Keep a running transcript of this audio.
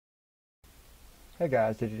Hey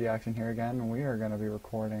guys, DigiDXen here again, and we are going to be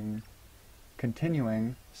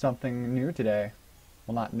continuing something new today.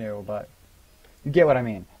 Well, not new, but you get what I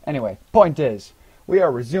mean. Anyway, point is, we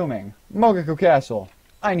are resuming Mogeko Castle.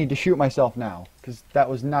 I need to shoot myself now, because that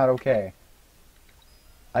was not okay.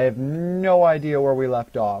 I have no idea where we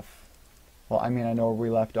left off. Well, I mean, I know where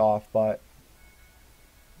we left off, but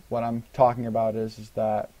what I'm talking about is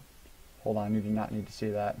that... Hold on, you do not need to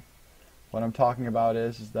see that. What I'm talking about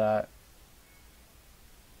is that...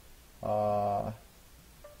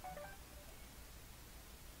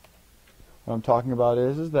 what I'm talking about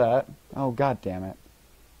is that... Oh, god damn it.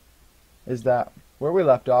 Is that where we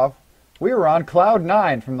left off, we were on Cloud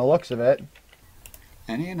 9 from the looks of it.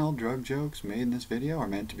 Any and all drug jokes made in this video are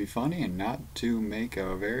meant to be funny and not to make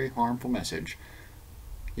a very harmful message.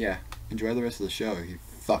 Yeah, enjoy the rest of the show, you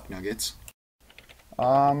fuck nuggets.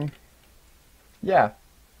 Yeah,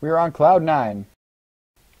 we were on Cloud 9.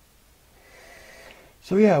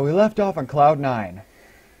 So yeah, we left off on Cloud 9.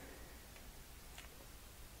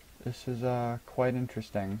 This is quite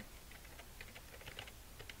interesting.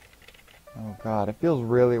 Oh god, it feels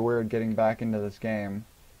really weird getting back into this game.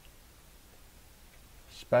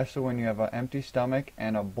 Especially when you have an empty stomach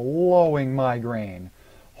and a blowing migraine.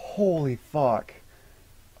 Holy fuck.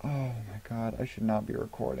 Oh my god, I should not be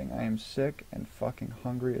recording. I am sick and fucking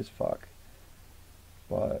hungry as fuck.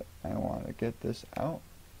 But I want to get this out.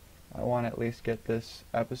 I want to at least get this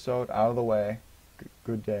episode out of the way.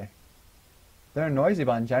 Good day. They're noisy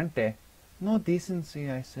banjante. No decency,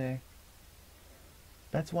 I say.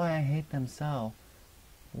 That's why I hate them so.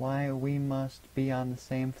 Why we must be on the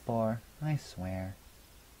same floor, I swear.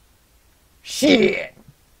 Shit!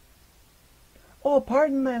 Oh,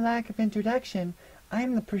 pardon my lack of introduction.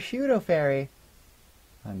 I'm the prosciutto fairy.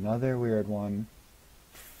 Another weird one.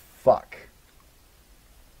 Fuck.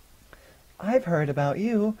 I've heard about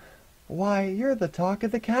you. Why, you're the talk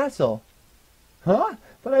of the castle. Huh?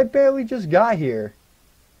 But I barely just got here.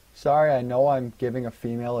 Sorry, I know I'm giving a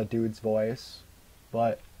female a dude's voice,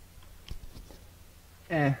 but...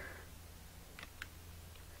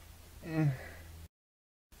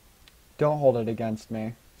 Don't hold it against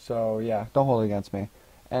me. So, yeah, don't hold it against me.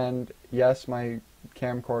 And, yes, my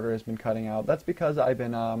camcorder has been cutting out. That's because I've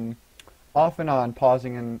been, off and on,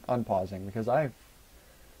 pausing and unpausing, because I've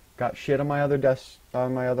got shit on my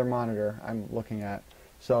other monitor I'm looking at.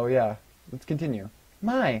 So, yeah, let's continue.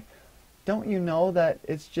 My, don't you know that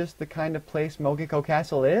it's just the kind of place Mogeko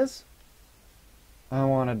Castle is? I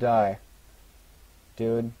want to die.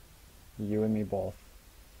 Dude, you and me both.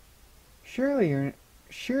 Surely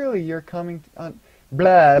you're coming to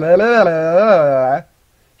blah, blah, blah, blah.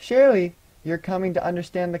 Surely you're coming to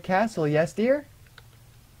understand the castle, yes, dear?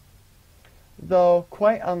 Though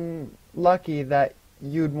quite unlucky that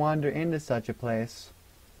you'd wander into such a place.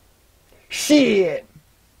 Shit!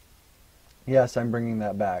 Yes, I'm bringing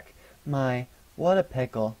that back. My, what a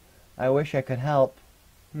pickle. I wish I could help.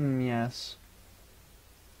 Yes.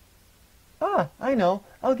 Ah, I know.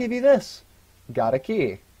 I'll give you this. Got a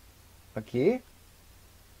key. A key?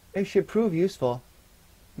 It should prove useful.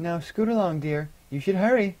 Now scoot along, dear. You should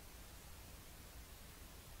hurry.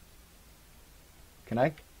 Can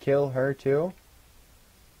I kill her too?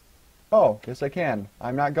 Oh, yes I can.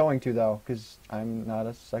 I'm not going to though, because I'm not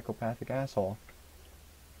a psychopathic asshole.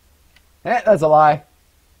 That's a lie.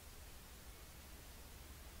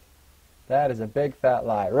 That is a big fat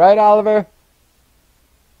lie. Right, Oliver?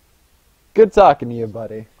 Good talking to you,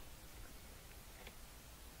 buddy.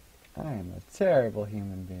 I am a terrible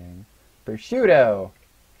human being. Prosciutto!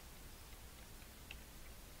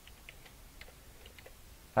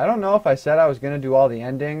 I don't know if I said I was going to do all the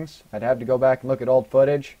endings. I'd have to go back and look at old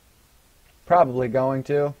footage. Probably going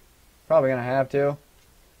to. Probably going to have to.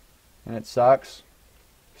 And it sucks.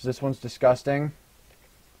 Because this one's disgusting.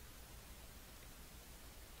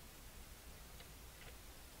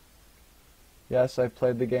 Yes, I've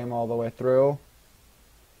played the game all the way through.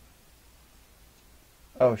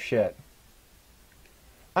 Oh shit.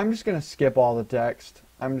 I'm just going to skip all the text.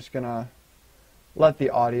 I'm just going to let the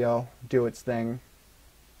audio do its thing.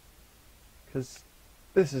 Because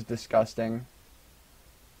this is disgusting.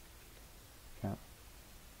 Yeah.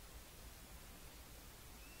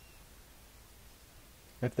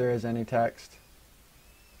 If there is any text.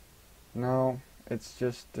 No, it's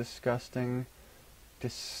just disgusting.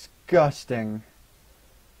 Disgusting.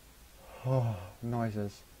 Oh,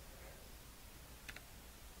 noises.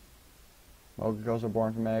 Mogekos are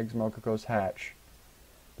born from eggs. Mogekos hatch.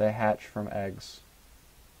 They hatch from eggs.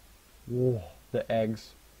 Whoa, the eggs.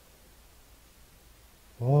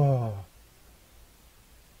 Whoa.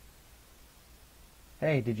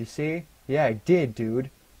 Hey, did you see? Yeah, I did,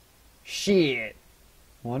 dude. Shit.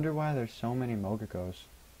 Wonder why there's so many Mogekos.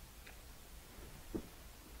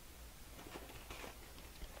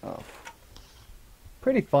 Oh.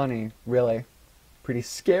 Pretty funny, really. Pretty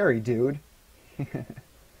scary, dude.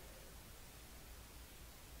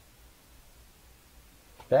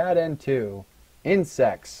 Bad end 2.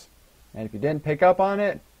 Insects. And if you didn't pick up on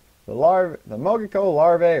it, the Mogeko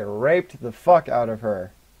larvae raped the fuck out of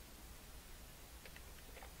her.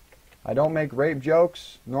 I don't make rape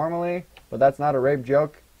jokes normally, but that's not a rape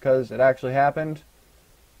joke because it actually happened.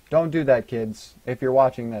 Don't do that, kids, if you're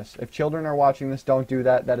watching this. If children are watching this, don't do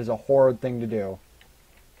that. That is a horrid thing to do.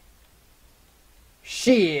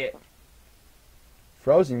 Shit!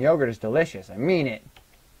 Frozen yogurt is delicious. I mean it.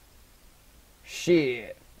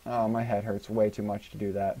 Shit. Oh, my head hurts way too much to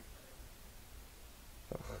do that.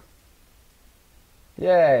 Ugh.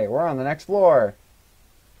 Yay, we're on the next floor.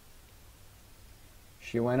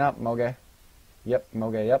 She went up, Moge. Yep,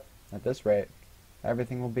 Moge, yep. At this rate,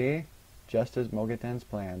 everything will be just as Mogeten's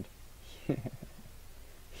planned.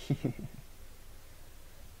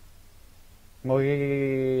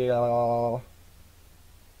 Moge.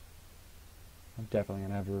 I'm definitely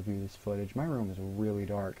gonna have to review this footage. My room is really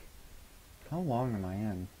dark. How long am I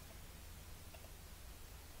in?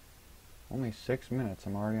 Only 6 minutes.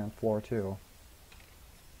 I'm already on floor 2.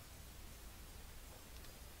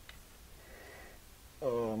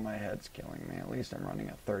 Oh, my head's killing me. At least I'm running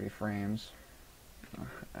at 30 frames.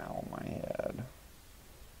 Ow, my head.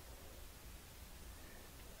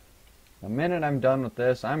 The minute I'm done with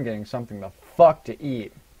this, I'm getting something the fuck to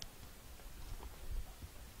eat.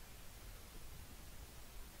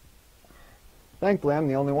 Thankfully, I'm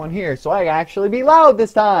the only one here, so I can actually be loud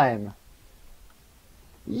this time!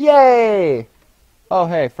 Yay! Oh,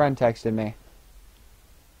 hey, friend texted me.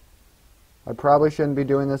 I probably shouldn't be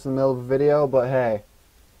doing this in the middle of a video, but hey,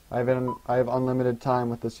 I have unlimited time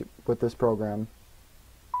with this program.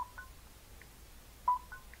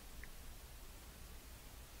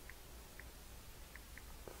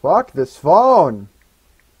 Fuck this phone!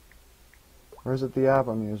 Or is it the app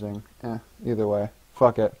I'm using? Either way.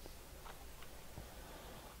 Fuck it.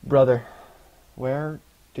 Brother, where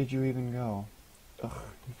did you even go? Ugh,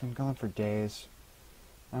 you've been gone for days.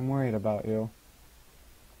 I'm worried about you.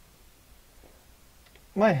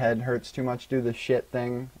 My head hurts too much to do this shit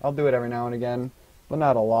thing. I'll do it every now and again, but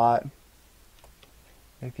not a lot.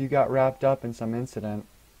 If you got wrapped up in some incident.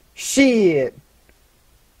 Shit!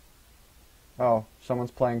 Oh, someone's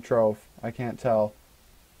playing Trove. I can't tell.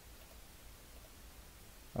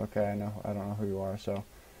 Okay, I don't know who you are, so.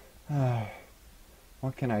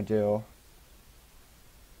 What can I do?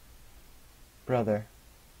 Brother.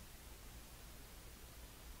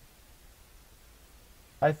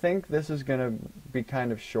 I think this is gonna be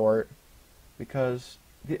kind of short because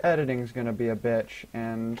the editing's gonna be a bitch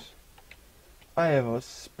and I have a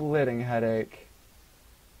splitting headache.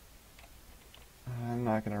 I'm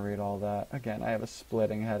not gonna read all that. Again, I have a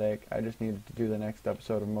splitting headache. I just needed to do the next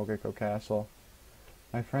episode of Mogeko Castle.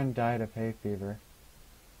 My friend died of hay fever.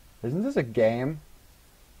 Isn't this a game?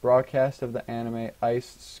 Broadcast of the anime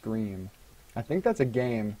Ice Scream. I think that's a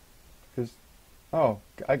game. Cause, oh,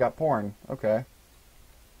 I got porn. Okay.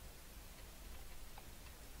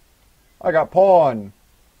 I got porn!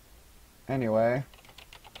 Anyway.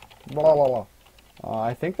 Blah, blah, blah.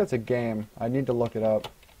 I think that's a game. I need to look it up.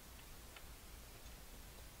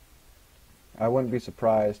 I wouldn't be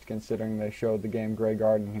surprised, considering they showed the game Grey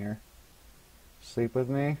Garden here. Sleep with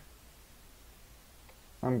me?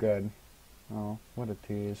 I'm good. Oh, what a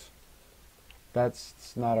tease.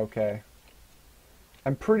 That's not okay.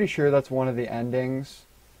 I'm pretty sure that's one of the endings.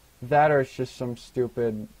 That or it's just some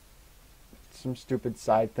stupid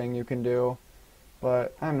side thing you can do.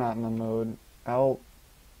 But I'm not in the mood. Oh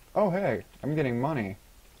hey, I'm getting money.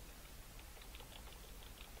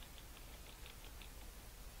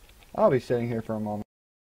 I'll be sitting here for a moment.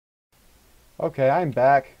 Okay, I'm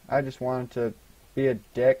back. I just wanted to be a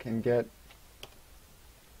dick and get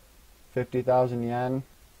 50,000 yen.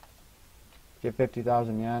 Get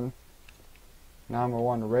 50,000 yen. Now I'm a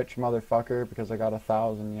one rich motherfucker because I got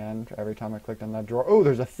 1,000 yen every time I clicked on that drawer. Oh,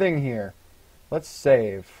 there's a thing here. Let's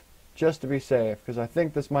save. Just to be safe, because I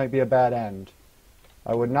think this might be a bad end.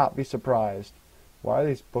 I would not be surprised. Why are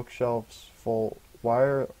these bookshelves full? Why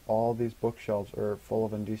are all these bookshelves full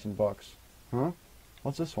of indecent books? Huh?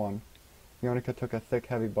 What's this one? Yonika took a thick,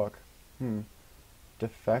 heavy book.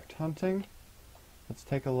 Defect hunting? Let's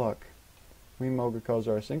take a look. We Mogekos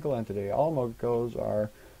are a single entity. All Mogekos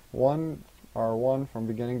are one from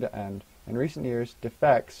beginning to end. In recent years,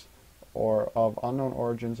 defects or of unknown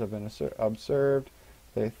origins have been observed.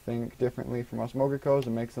 They think differently from us Mogekos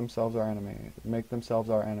and make themselves our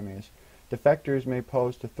enemies. Defectors may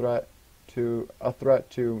pose a threat to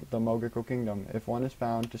the Mogeko kingdom. If one is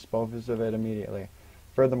found, dispose of it immediately.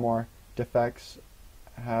 Furthermore, defects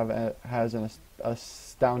has an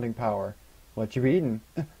astounding power. What you eating?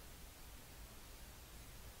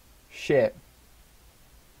 Shit.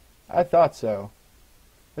 I thought so.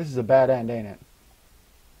 This is a bad end, ain't it?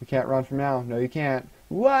 You can't run from now. No, you can't.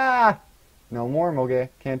 Wah! No more, Moge.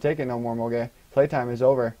 Can't take it no more, Moge. Playtime is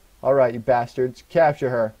over. Alright, you bastards. Capture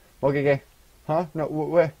her. Mogege. Huh? No,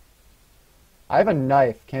 wait. I have a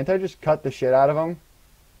knife. Can't I just cut the shit out of him?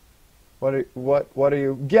 What are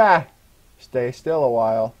you? Gah! Stay still a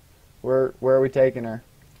while. Where are we taking her?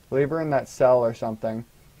 Leave her in that cell or something.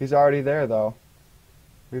 He's already there, though.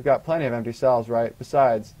 We've got plenty of empty cells, right?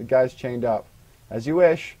 Besides, the guy's chained up. As you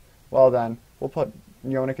wish. Well then, we'll put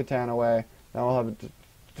Yonaka-tan away. Now we'll have a...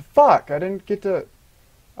 Fuck! I didn't get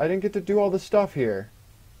to do all the stuff here.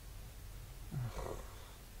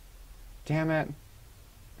 Damn it.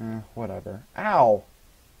 Whatever. Ow!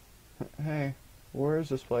 Hey, where is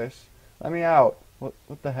this place? Let me out. What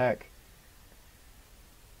the heck?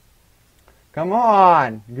 Come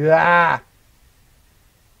on! Gah!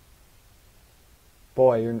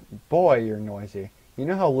 Boy, you're noisy. You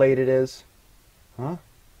know how late it is? Huh?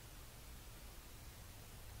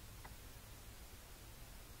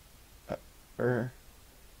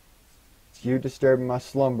 It's you disturbing my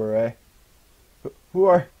slumber, eh? Who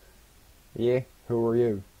are... Yeah, who are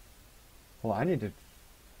you? Well, I need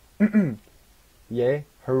to... Yeah,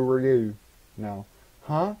 who are you? No.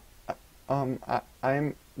 Huh?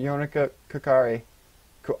 I'm Yonaka Kakari.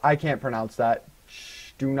 I can't pronounce that.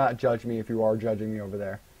 Shh, do not judge me if you are judging me over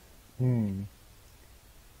there.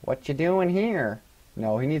 What you doing here?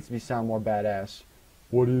 No, he needs to sound more badass.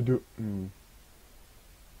 What do you do?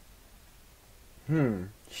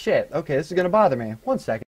 Shit. Okay, this is gonna bother me. 1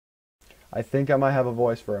 second. I think I might have a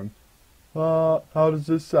voice for him. How does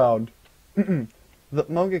this sound? The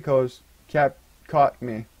Mogeko's caught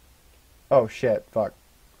me. Oh shit, fuck.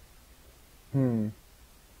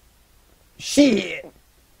 Shit!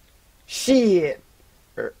 Shit!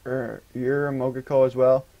 You're a Mogeko as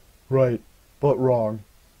well? Right, but wrong.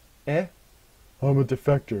 Eh? I'm a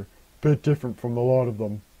defector. Bit different from a lot of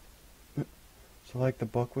them. So like the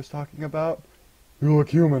book was talking about? You look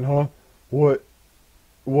human, huh? What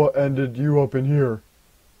ended you up in here?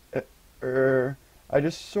 I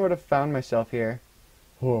just sort of found myself here.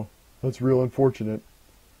 Huh, that's real unfortunate.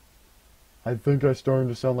 I think I'm starting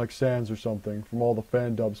to sound like Sans or something from all the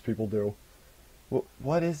fan dubs people do.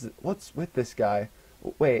 What's with this guy?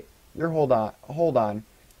 Wait, hold on.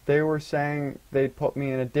 They were saying they'd put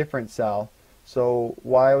me in a different cell. So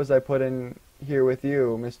why was I put in here with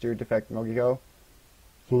you, Mr. Defect Mogeko?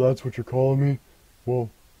 So that's what you're calling me?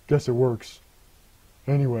 Well, guess it works.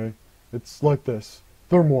 Anyway, it's like this.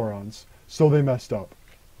 They're morons. So they messed up.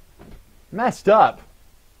 Messed up?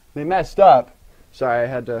 They messed up? Sorry, I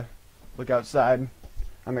had to look outside.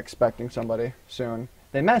 I'm expecting somebody soon.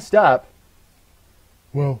 They messed up?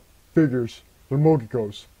 Well, figures. They're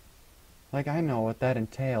Mogekos. Like I know what that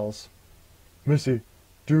entails. Missy,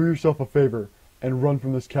 do yourself a favor and run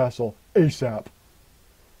from this castle ASAP.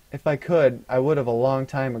 If I could, I would have a long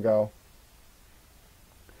time ago.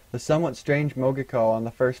 The somewhat strange Mogeko on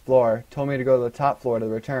the first floor told me to go to the top floor to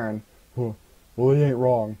return. Huh. Well, he ain't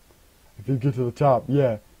wrong. If you get to the top,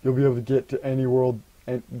 yeah, you'll be able to get to any world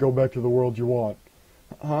and go back to the world you want.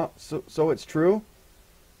 Huh? So it's true?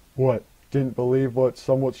 What? Didn't believe what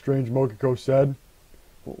somewhat strange Mogeko said?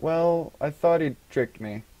 Well, I thought he'd tricked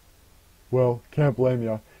me. Well, can't blame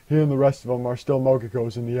ya. He and the rest of them are still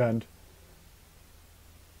Mogekos in the end.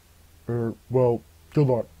 Well, good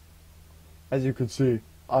luck. As you can see,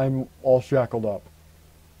 I'm all shackled up.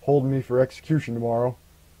 Hold me for execution tomorrow.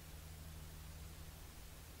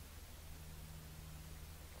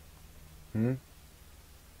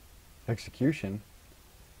 Execution?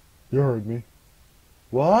 You heard me.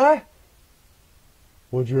 What?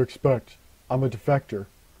 What'd you expect? I'm a defector.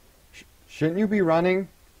 Shouldn't you be running?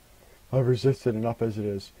 I've resisted enough as it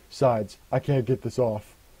is. Besides, I can't get this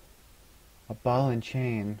off. A ball and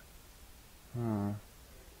chain. Huh.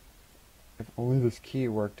 If only this key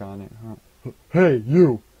worked on it, huh? Hey,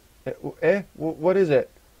 you! What is it?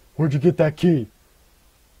 Where'd you get that key?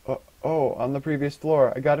 Oh, on the previous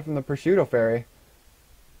floor. I got it from the prosciutto fairy.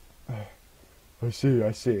 I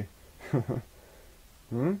see.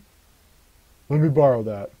 Let me borrow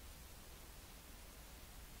that.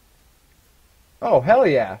 Oh, hell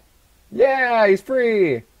yeah! Yeah, he's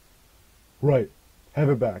free! Right. Have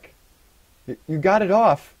it back. You got it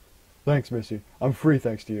off. Thanks, Missy. I'm free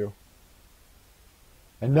thanks to you.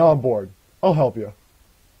 And now I'm bored. I'll help you.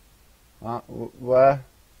 What?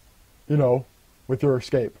 you know, with your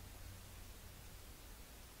escape.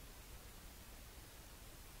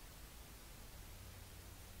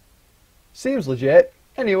 Seems legit.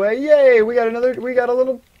 Anyway, yay! We got a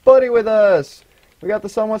little buddy with us. We got the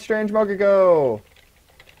somewhat strange Mogeko.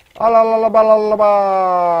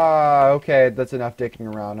 Okay, that's enough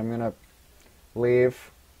dicking around. I'm gonna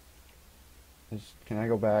leave. Can I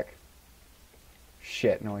go back?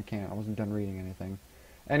 Shit, no I can't. I wasn't done reading anything.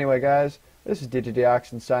 Anyway, guys, this is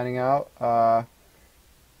DigiDioxin signing out.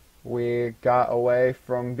 We got away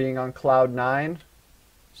from being on Cloud 9.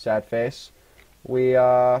 Sad face. We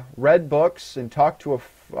read books and talked to a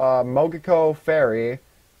Mogeko fairy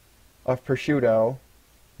of prosciutto.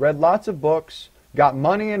 Read lots of books. Got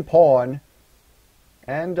money in porn.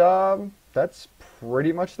 And that's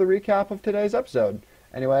pretty much the recap of today's episode.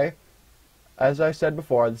 Anyway, as I said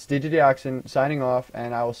before, this is DigiDioxin signing off,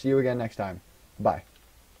 and I will see you again next time. Bye.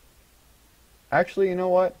 Actually, you know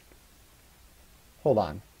what? Hold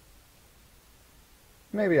on.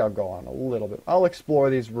 Maybe I'll go on a little bit. I'll explore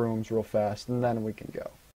these rooms real fast, and then we can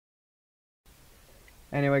go.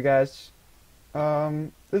 Anyway, guys,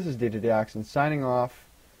 this is DigiDioxin signing off.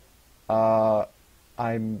 I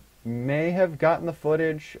may have gotten the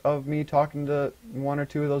footage of me talking to one or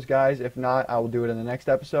two of those guys. If not, I will do it in the next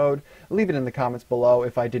episode. Leave it in the comments below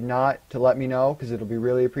if I did not, to let me know, because it'll be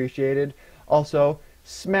really appreciated. Also,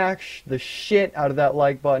 smash the shit out of that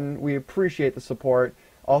like button. We appreciate the support.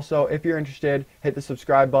 Also, if you're interested, hit the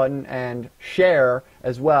subscribe button and share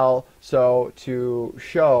as well, so to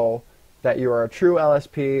show that you are a true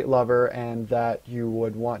LSP lover and that you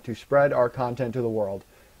would want to spread our content to the world.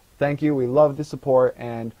 Thank you, we love the support,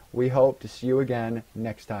 and we hope to see you again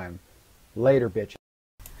next time. Later, bitch.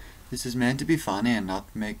 This is meant to be funny and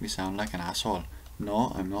not make me sound like an asshole.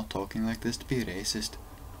 No, I'm not talking like this to be racist.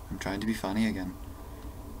 I'm trying to be funny again.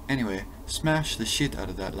 Anyway, smash the shit out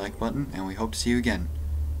of that like button, and we hope to see you again.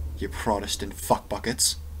 You Protestant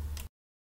fuckbuckets.